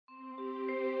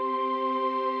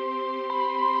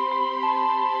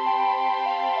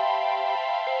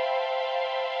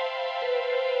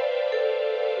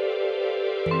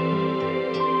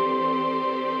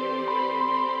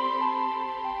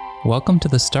Welcome to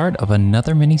the start of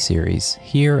another mini-series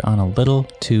here on A Little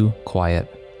Too Quiet,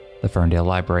 the Ferndale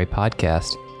Library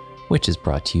podcast, which is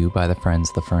brought to you by the Friends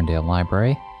of the Ferndale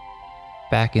Library.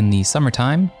 Back in the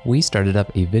summertime, we started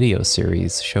up a video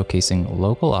series showcasing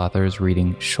local authors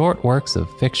reading short works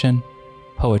of fiction,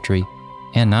 poetry,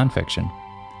 and nonfiction.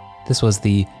 This was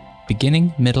the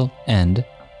Beginning, Middle, End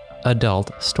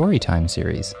Adult Storytime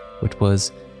series, which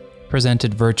was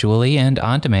presented virtually and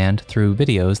on demand through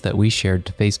videos that we shared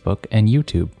to Facebook and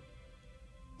YouTube.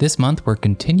 This month, we're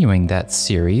continuing that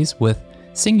series with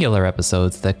singular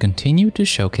episodes that continue to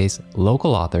showcase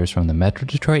local authors from the Metro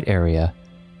Detroit area,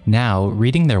 now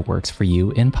reading their works for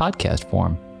you in podcast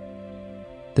form.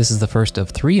 This is the first of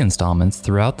 3 installments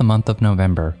throughout the month of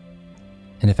November.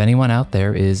 And if anyone out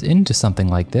there is into something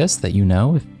like this that you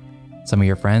know, if some of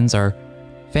your friends are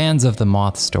fans of the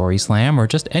Moth Story Slam, or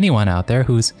just anyone out there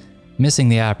who's missing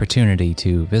the opportunity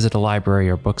to visit a library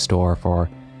or bookstore for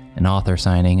an author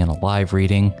signing and a live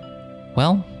reading,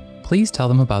 well, please tell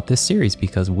them about this series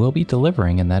because we'll be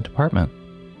delivering in that department.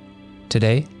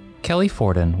 Today, Kelly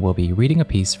Fordon will be reading a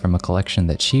piece from a collection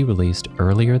that she released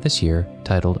earlier this year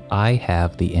titled I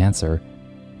Have the Answer,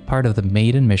 part of the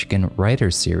Made in Michigan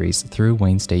Writers Series through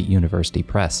Wayne State University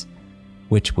Press,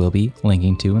 which we'll be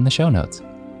linking to in the show notes.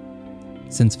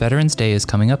 Since Veterans Day is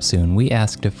coming up soon, we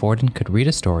asked if Fordon could read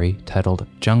a story titled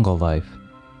Jungle Life,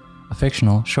 a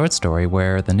fictional short story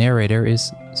where the narrator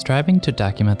is striving to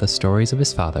document the stories of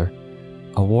his father,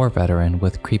 a war veteran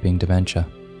with creeping dementia.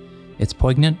 It's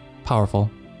poignant, powerful,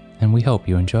 and we hope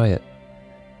you enjoy it.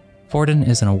 Fordon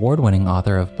is an award-winning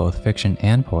author of both fiction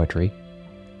and poetry.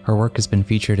 Her work has been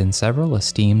featured in several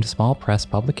esteemed small press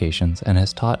publications and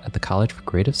has taught at the College for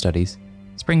Creative Studies,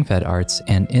 Spring-Fed Arts,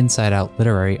 and Inside Out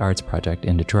Literary Arts Project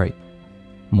in Detroit.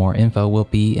 More info will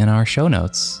be in our show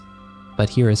notes, but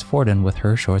here is Fordon with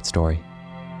her short story.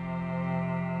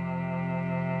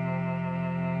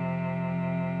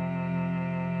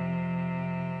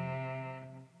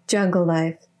 Jungle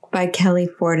Life by Kelly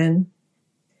Fordon.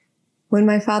 When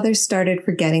my father started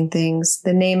forgetting things,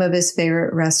 the name of his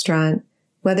favorite restaurant,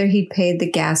 whether he'd paid the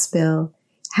gas bill,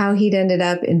 how he'd ended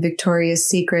up in Victoria's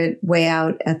Secret way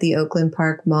out at the Oakland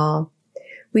Park Mall,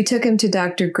 we took him to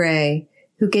Dr. Gray,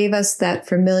 who gave us that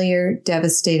familiar,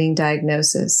 devastating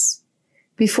diagnosis.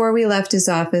 Before we left his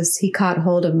office, he caught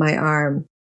hold of my arm.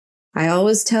 I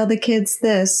always tell the kids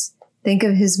this: think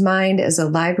of his mind as a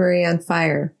library on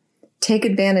fire. Take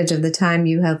advantage of the time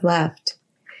you have left.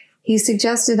 He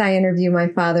suggested I interview my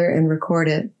father and record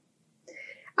it.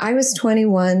 I was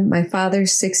 21, my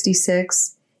father's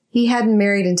 66. He hadn't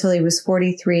married until he was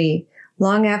 43,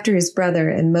 long after his brother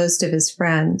and most of his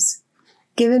friends.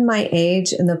 Given my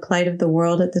age and the plight of the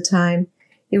world at the time,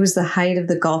 it was the height of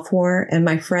the Gulf War, and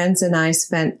my friends and I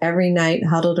spent every night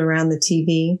huddled around the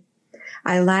TV.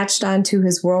 I latched onto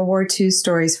his World War II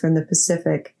stories from the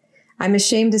Pacific. I'm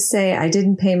ashamed to say I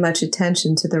didn't pay much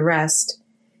attention to the rest.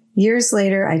 Years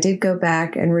later, I did go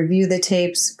back and review the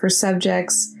tapes for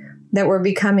subjects that were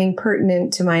becoming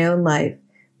pertinent to my own life: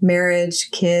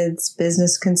 marriage, kids,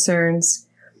 business concerns.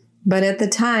 But at the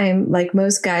time, like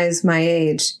most guys my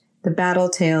age, the battle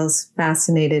tales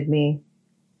fascinated me.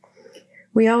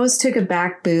 We always took a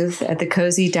back booth at the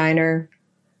Cozy Diner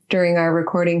during our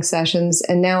recording sessions,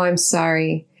 and now I'm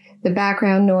sorry. The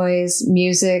background noise,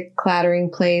 music,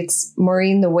 clattering plates,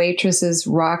 Maureen the waitress's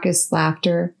raucous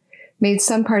laughter made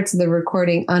some parts of the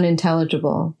recording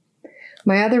unintelligible.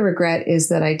 My other regret is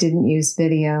that I didn't use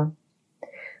video.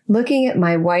 Looking at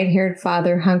my white-haired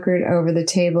father hunkered over the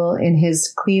table in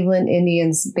his Cleveland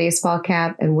Indians baseball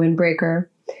cap and windbreaker,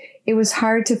 it was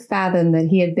hard to fathom that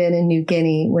he had been in New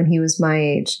Guinea when he was my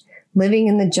age, living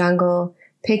in the jungle,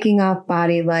 picking off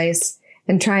body lice,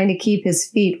 and trying to keep his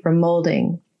feet from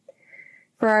molding.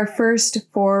 For our first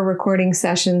 4 recording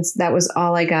sessions, that was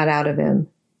all I got out of him.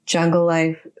 Jungle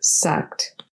life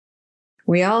sucked.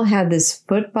 We all had this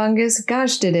foot fungus.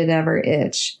 Gosh, did it ever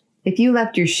itch. If you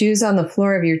left your shoes on the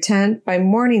floor of your tent, by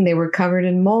morning they were covered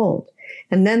in mold.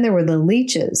 And then there were the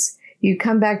leeches. You'd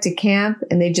come back to camp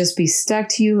and they'd just be stuck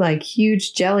to you like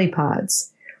huge jelly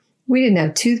pods. We didn't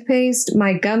have toothpaste.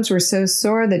 My gums were so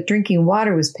sore that drinking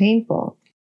water was painful.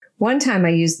 One time I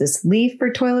used this leaf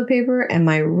for toilet paper and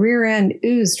my rear end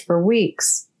oozed for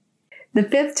weeks. The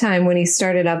 5th time, when he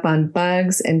started up on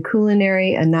bugs and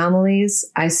culinary anomalies,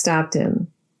 I stopped him.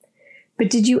 But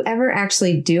did you ever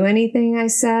actually do anything? I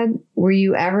said. Were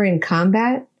you ever in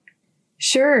combat?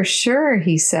 Sure,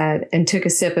 he said, and took a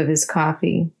sip of his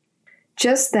coffee.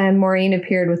 Just then, Maureen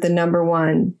appeared with the number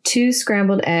 1, 2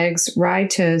 scrambled eggs, rye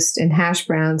toast, and hash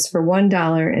browns for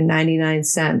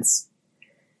 $1.99.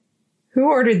 Who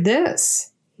ordered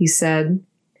this? He said.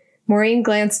 Maureen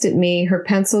glanced at me, her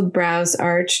penciled brows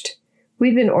arched.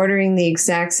 We'd been ordering the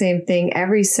exact same thing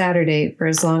every Saturday for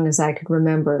as long as I could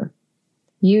remember.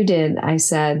 You did, I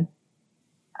said.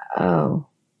 Oh.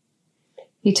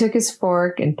 He took his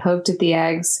fork and poked at the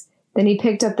eggs. Then he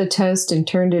picked up the toast and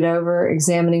turned it over,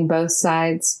 examining both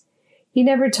sides. He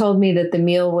never told me that the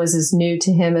meal was as new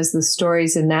to him as the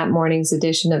stories in that morning's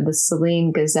edition of the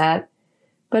Saline Gazette,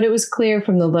 but it was clear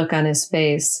from the look on his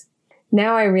face.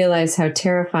 Now I realize how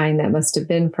terrifying that must have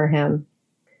been for him.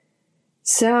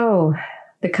 So,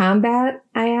 the combat?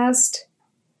 I asked.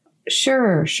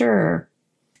 Sure.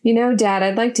 You know, Dad,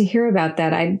 I'd like to hear about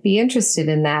that. I'd be interested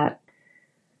in that.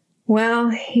 Well,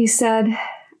 he said,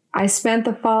 I spent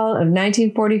the fall of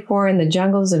 1944 in the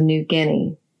jungles of New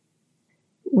Guinea.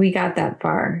 We got that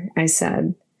far, I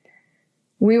said.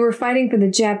 We were fighting for the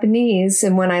Japanese,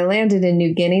 and when I landed in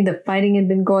New Guinea, the fighting had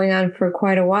been going on for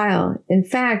quite a while. In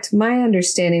fact, my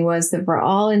understanding was that for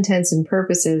all intents and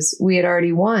purposes, we had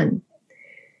already won.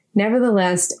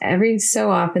 Nevertheless, every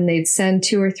so often they'd send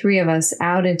 2 or 3 of us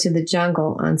out into the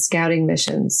jungle on scouting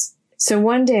missions. So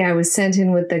one day I was sent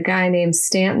in with a guy named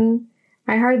Stanton.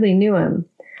 I hardly knew him.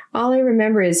 All I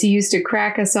remember is he used to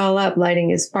crack us all up lighting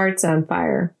his farts on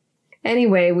fire.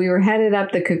 Anyway, we were headed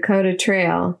up the Kokoda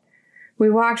Trail. We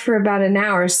walked for about an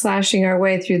hour, slashing our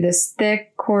way through this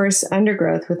thick, coarse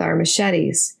undergrowth with our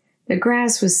machetes. The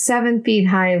grass was 7 feet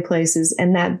high in places,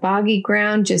 and that boggy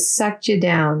ground just sucked you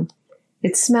down.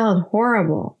 It smelled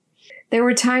horrible. There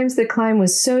were times the climb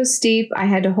was so steep I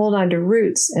had to hold on to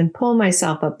roots and pull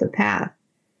myself up the path.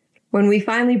 When we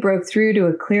finally broke through to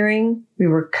a clearing, we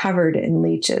were covered in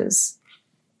leeches.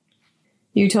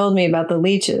 You told me about the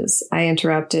leeches, I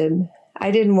interrupted.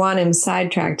 I didn't want him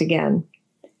sidetracked again.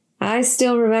 I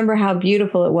still remember how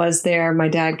beautiful it was there, my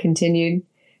dad continued.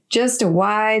 Just a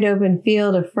wide open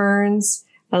field of ferns,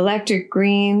 electric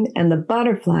green, and the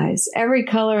butterflies, every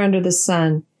color under the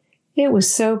sun. It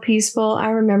was so peaceful, I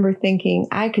remember thinking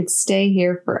I could stay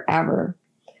here forever.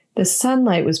 The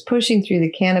sunlight was pushing through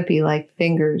the canopy like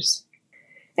fingers.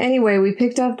 Anyway, we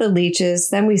picked off the leeches,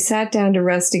 then we sat down to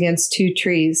rest against 2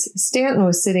 trees. Stanton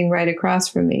was sitting right across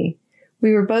from me.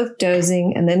 We were both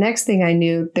dozing, and the next thing I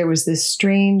knew, there was this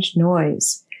strange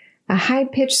noise. A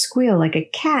high-pitched squeal like a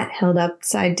cat held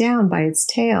upside down by its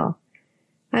tail.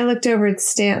 I looked over at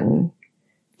Stanton.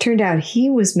 Turned out he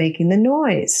was making the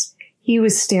noise. He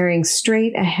was staring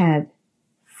straight ahead,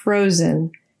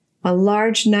 frozen, a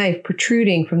large knife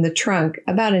protruding from the trunk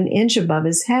about an inch above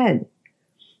his head.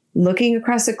 Looking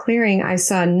across a clearing, I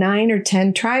saw 9 or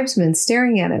 10 tribesmen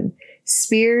staring at him,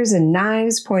 spears and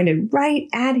knives pointed right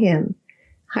at him.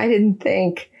 I didn't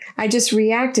think. I just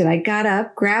reacted. I got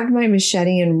up, grabbed my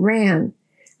machete, and ran.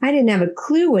 I didn't have a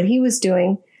clue what he was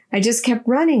doing. I just kept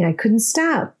running. I couldn't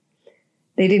stop.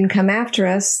 They didn't come after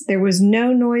us. There was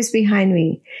no noise behind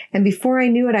me, and before I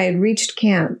knew it, I had reached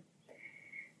camp.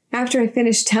 After I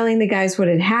finished telling the guys what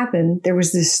had happened, there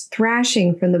was this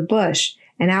thrashing from the bush,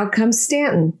 and out comes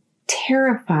Stanton,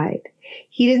 terrified.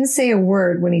 He didn't say a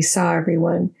word when he saw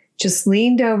everyone, just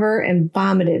leaned over and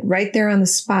vomited right there on the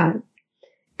spot.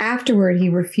 Afterward, he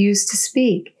refused to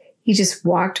speak. He just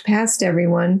walked past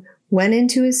everyone, went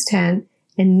into his tent,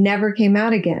 and never came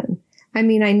out again. I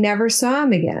mean, I never saw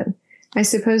him again. I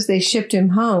suppose they shipped him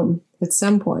home at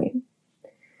some point.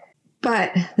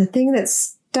 But the thing that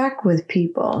stuck with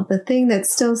people, the thing that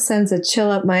still sends a chill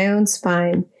up my own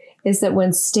spine, is that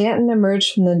when Stanton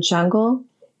emerged from the jungle,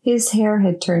 his hair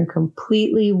had turned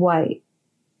completely white.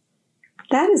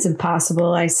 That is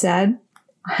impossible, I said.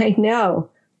 I know,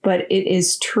 but it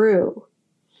is true.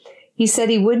 He said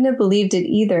he wouldn't have believed it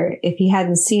either if he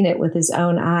hadn't seen it with his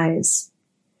own eyes.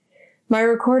 My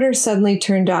recorder suddenly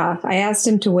turned off. I asked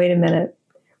him to wait a minute.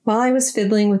 While I was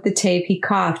fiddling with the tape, he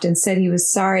coughed and said he was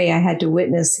sorry I had to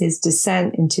witness his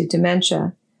descent into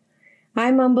dementia.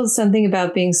 I mumbled something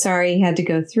about being sorry he had to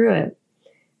go through it.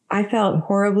 I felt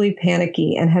horribly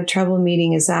panicky and had trouble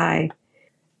meeting his eye.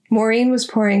 Maureen was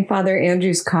pouring Father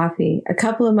Andrew's coffee. A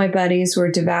couple of my buddies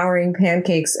were devouring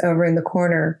pancakes over in the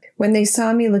corner. When they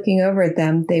saw me looking over at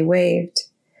them, they waved.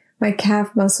 My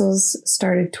calf muscles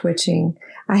started twitching.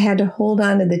 I had to hold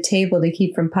on to the table to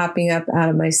keep from popping up out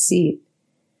of my seat.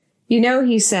 You know,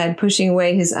 he said, pushing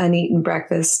away his uneaten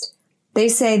breakfast, they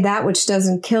say that which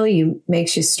doesn't kill you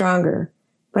makes you stronger.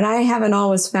 But I haven't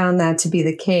always found that to be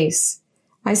the case.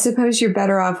 I suppose you're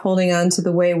better off holding on to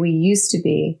the way we used to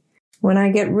be. When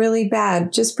I get really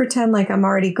bad, just pretend like I'm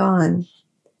already gone.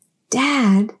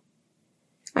 Dad?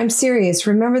 I'm serious.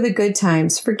 Remember the good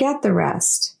times. Forget the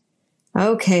rest.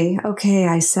 Okay,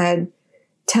 I said.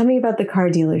 Tell me about the car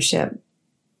dealership.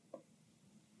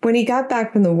 When he got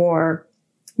back from the war,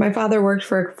 my father worked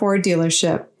for a Ford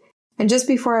dealership, And just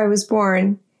before I was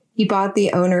born, he bought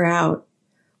the owner out.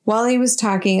 While he was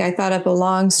talking, I thought up a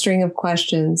long string of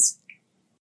questions.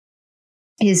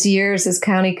 His years as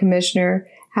county commissioner,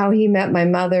 how he met my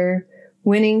mother,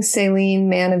 winning Saline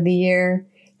Man of the Year,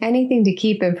 anything to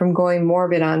keep him from going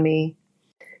morbid on me.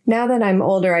 Now that I'm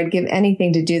older, I'd give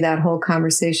anything to do that whole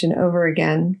conversation over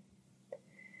again.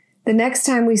 The next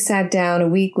time we sat down a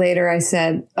week later, I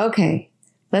said, "Okay,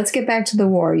 let's get back to the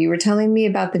war. You were telling me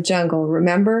about the jungle,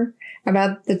 remember?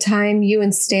 About the time you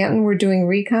and Stanton were doing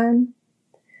recon?"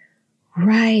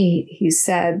 "Right," he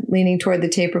said, leaning toward the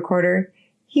tape recorder.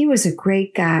 "He was a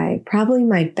great guy, probably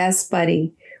my best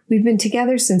buddy. We've been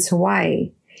together since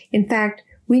Hawaii. In fact,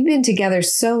 we've been together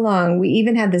so long, we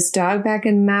even had this dog back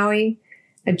in Maui,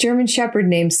 a German Shepherd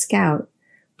named Scout.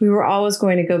 We were always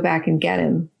going to go back and get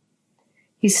him."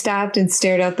 He stopped and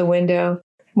stared out the window.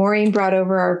 Maureen brought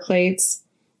over our plates.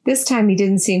 This time he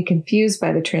didn't seem confused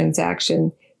by the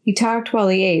transaction. He talked while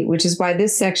he ate, which is why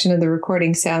this section of the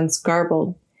recording sounds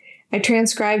garbled. I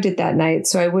transcribed it that night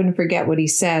so I wouldn't forget what he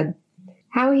said.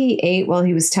 How he ate while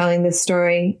he was telling this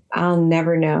story, I'll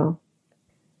never know.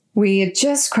 We had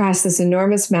just crossed this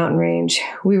enormous mountain range.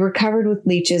 We were covered with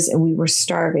leeches and we were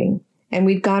starving. And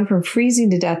we'd gone from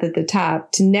freezing to death at the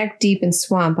top to neck deep in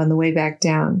swamp on the way back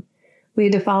down. We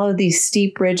had to follow these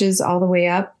steep ridges all the way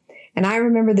up. And I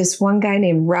remember this one guy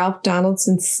named Ralph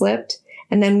Donaldson slipped,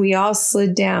 and then we all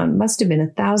slid down. Must have been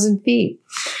 1,000 feet.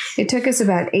 It took us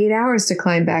about 8 hours to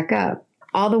climb back up.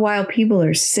 All the while people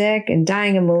are sick and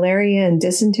dying of malaria and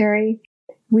dysentery.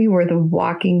 We were the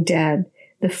walking dead.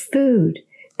 The food.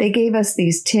 They gave us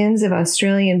these tins of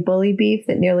Australian bully beef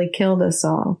that nearly killed us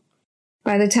all.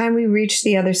 By the time we reached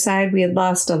the other side, we had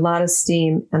lost a lot of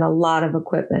steam and a lot of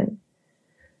equipment.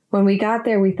 When we got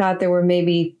there, we thought there were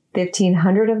maybe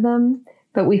 1,500 of them,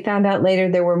 but we found out later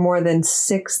there were more than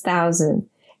 6,000,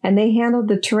 and they handled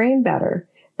the terrain better.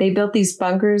 They built these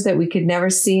bunkers that we could never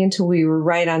see until we were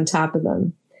right on top of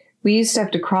them. We used to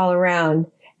have to crawl around,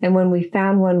 and when we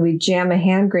found one, we'd jam a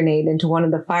hand grenade into one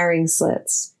of the firing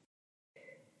slits.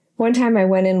 One time I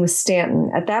went in with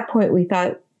Stanton. At that point, we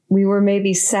thought we were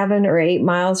maybe 7 or 8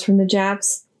 miles from the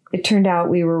Japs. It turned out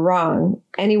we were wrong.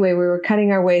 Anyway, we were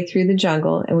cutting our way through the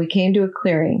jungle, and we came to a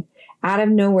clearing. Out of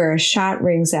nowhere, a shot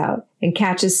rings out and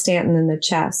catches Stanton in the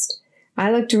chest.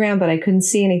 I looked around, but I couldn't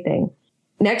see anything.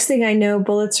 Next thing I know,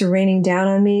 bullets are raining down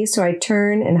on me, so I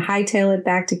turn and hightail it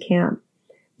back to camp.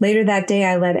 Later that day,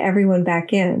 I let everyone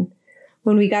back in.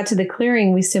 When we got to the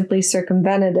clearing, we simply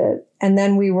circumvented it, and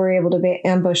then we were able to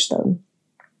ambush them.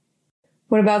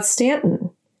 What about Stanton?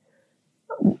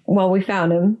 Well, we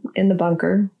found him in the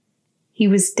bunker. He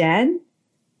was dead?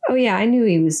 Oh yeah, I knew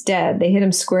he was dead. They hit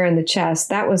him square in the chest.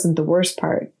 That wasn't the worst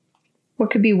part. What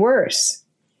could be worse?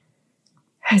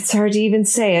 It's hard to even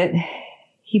say it.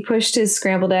 He pushed his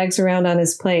scrambled eggs around on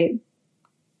his plate.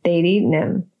 They'd eaten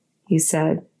him, he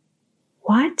said.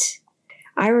 What?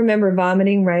 I remember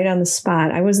vomiting right on the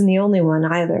spot. I wasn't the only one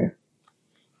either.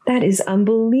 That is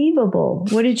unbelievable.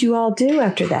 What did you all do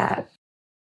after that?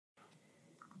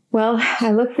 Well,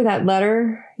 I looked for that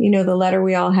letter, the letter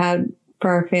we all had for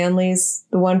our families,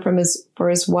 the one for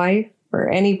his wife or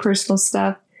any personal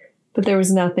stuff, but there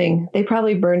was nothing. They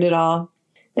probably burned it all.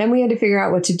 Then we had to figure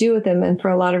out what to do with him, and for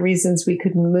a lot of reasons, we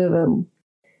couldn't move him.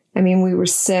 I mean, we were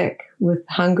sick with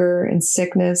hunger and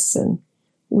sickness, and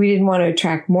we didn't want to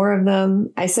attract more of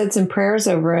them. I said some prayers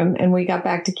over him, and we got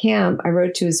back to camp. I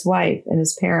wrote to his wife and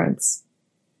his parents.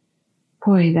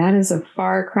 Boy, that is a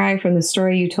far cry from the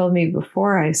story you told me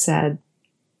before, I said.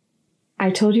 I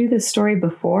told you this story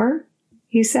before?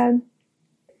 He said.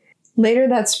 Later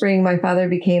that spring, my father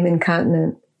became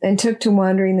incontinent and took to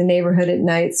wandering the neighborhood at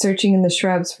night, searching in the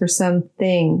shrubs for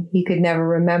something he could never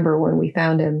remember when we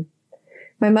found him.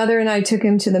 My mother and I took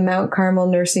him to the Mount Carmel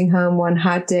nursing home one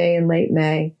hot day in late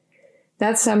May.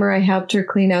 That summer, I helped her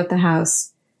clean out the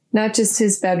house, not just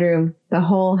his bedroom, the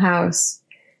whole house.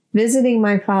 Visiting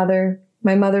my father,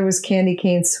 my mother was candy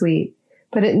cane sweet,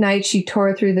 but at night she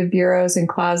tore through the bureaus and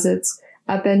closets,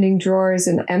 upending drawers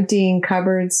and emptying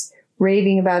cupboards,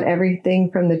 raving about everything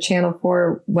from the Channel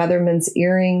 4 weatherman's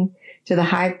earring to the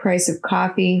high price of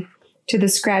coffee to the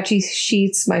scratchy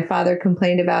sheets my father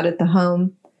complained about at the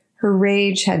home. Her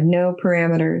rage had no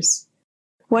parameters.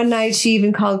 One night she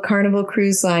even called Carnival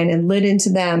Cruise Line and lit into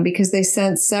them because they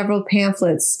sent several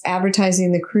pamphlets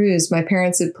advertising the cruise my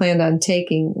parents had planned on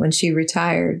taking when she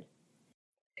retired.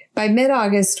 By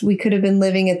mid-August, we could have been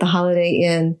living at the Holiday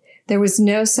Inn. There was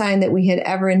no sign that we had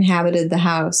ever inhabited the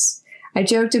house. I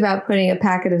joked about putting a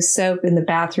packet of soap in the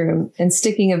bathroom and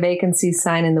sticking a vacancy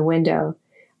sign in the window.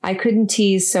 I couldn't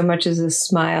tease so much as a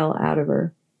smile out of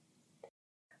her.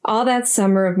 All that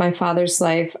summer of my father's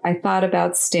life, I thought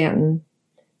about Stanton.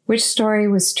 Which story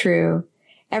was true?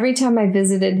 Every time I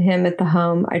visited him at the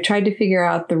home, I tried to figure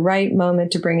out the right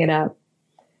moment to bring it up.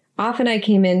 Often I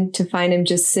came in to find him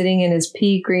just sitting in his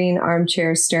pea green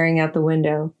armchair staring out the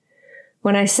window.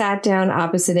 When I sat down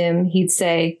opposite him, he'd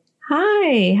say,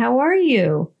 "Hi, how are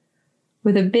you?"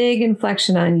 with a big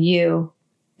inflection on you.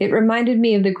 It reminded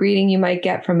me of the greeting you might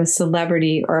get from a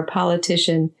celebrity or a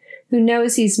politician who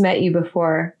knows he's met you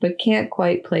before but can't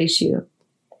quite place you.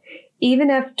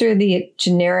 Even after the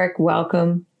generic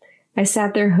welcome, I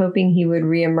sat there hoping he would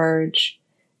reemerge.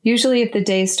 Usually if the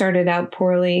day started out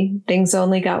poorly, things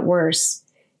only got worse.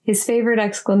 His favorite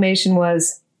exclamation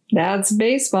was, "That's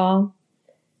baseball,"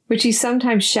 which he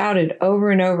sometimes shouted over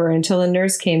and over until a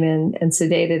nurse came in and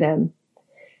sedated him.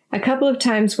 A couple of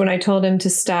times when I told him to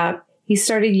stop, he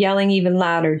started yelling even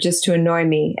louder just to annoy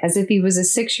me, as if he was a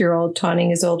 6-year-old taunting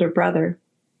his older brother.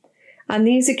 On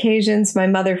these occasions, my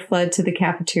mother fled to the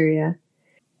cafeteria.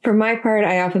 For my part,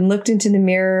 I often looked into the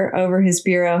mirror over his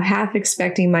bureau, half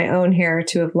expecting my own hair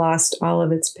to have lost all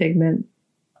of its pigment.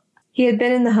 He had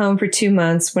been in the home for 2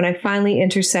 months when I finally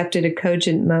intercepted a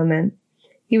cogent moment.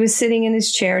 He was sitting in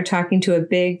his chair talking to a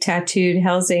big, tattooed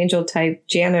Hell's Angel-type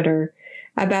janitor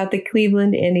about the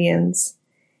Cleveland Indians.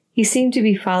 He seemed to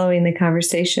be following the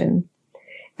conversation.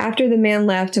 After the man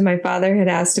left and my father had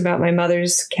asked about my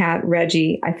mother's cat,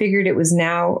 Reggie, I figured it was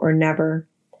now or never.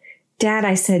 "Dad,"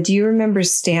 I said, "do you remember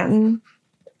Stanton?"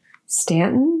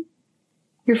 "Stanton?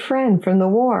 Your friend from the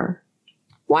war.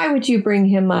 Why would you bring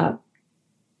him up?"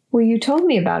 "Well, you told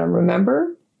me about him,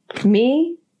 remember?"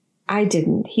 "Me? I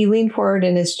didn't." He leaned forward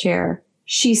in his chair.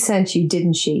 "She sent you,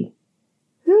 didn't she?"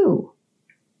 "Who?"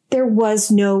 "There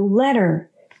was no letter.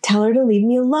 Tell her to leave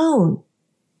me alone."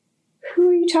 "Who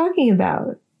are you talking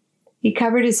about?" He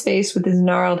covered his face with his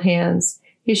gnarled hands.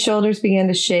 His shoulders began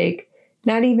to shake.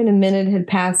 Not even a minute had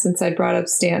passed since I brought up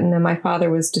Stanton, and my father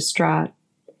was distraught.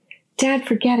 "Dad,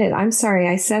 forget it. I'm sorry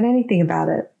I said anything about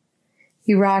it."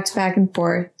 He rocked back and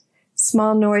forth.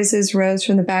 Small noises rose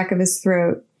from the back of his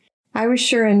throat. I was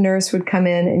sure a nurse would come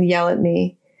in and yell at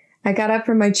me. I got up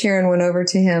from my chair and went over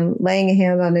to him, laying a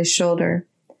hand on his shoulder.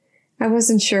 I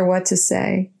wasn't sure what to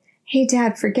say. "Hey,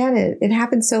 Dad, forget it. It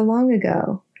happened so long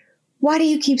ago." "Why do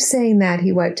you keep saying that?"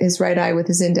 He wiped his right eye with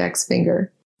his index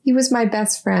finger. "He was my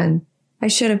best friend. I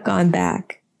should have gone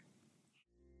back."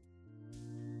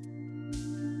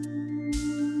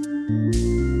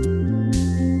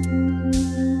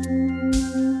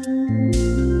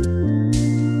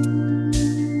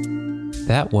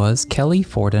 That was Kelly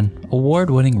Fordon,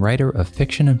 award-winning writer of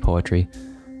fiction and poetry,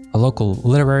 a local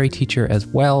literary teacher as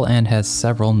well, and has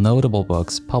several notable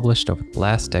books published over the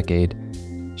last decade.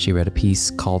 She read a piece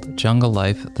called Jungle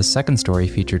Life, the second story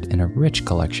featured in a rich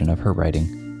collection of her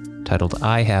writing, titled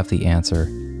I Have the Answer,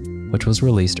 which was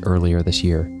released earlier this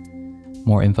year.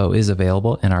 More info is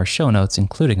available in our show notes,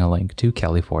 including a link to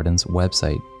Kelly Fordon's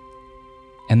website.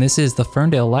 And this is the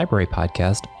Ferndale Library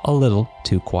podcast, A Little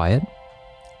Too Quiet,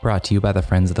 brought to you by the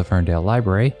Friends of the Ferndale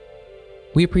Library.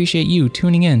 We appreciate you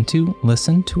tuning in to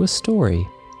listen to a story,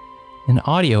 an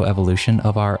audio evolution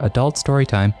of our adult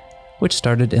storytime, which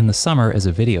started in the summer as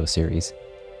a video series.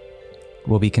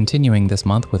 We'll be continuing this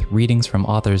month with readings from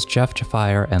authors Jeff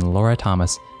Jafire and Laura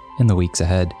Thomas in the weeks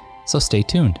ahead, so stay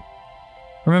tuned.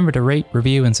 Remember to rate,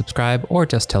 review, and subscribe, or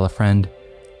just tell a friend.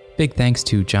 Big thanks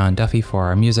to John Duffy for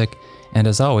our music, and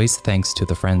as always, thanks to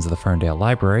the Friends of the Ferndale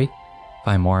Library.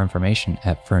 Find more information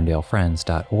at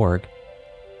ferndalefriends.org.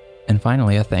 And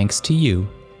finally, a thanks to you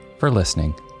for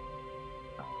listening.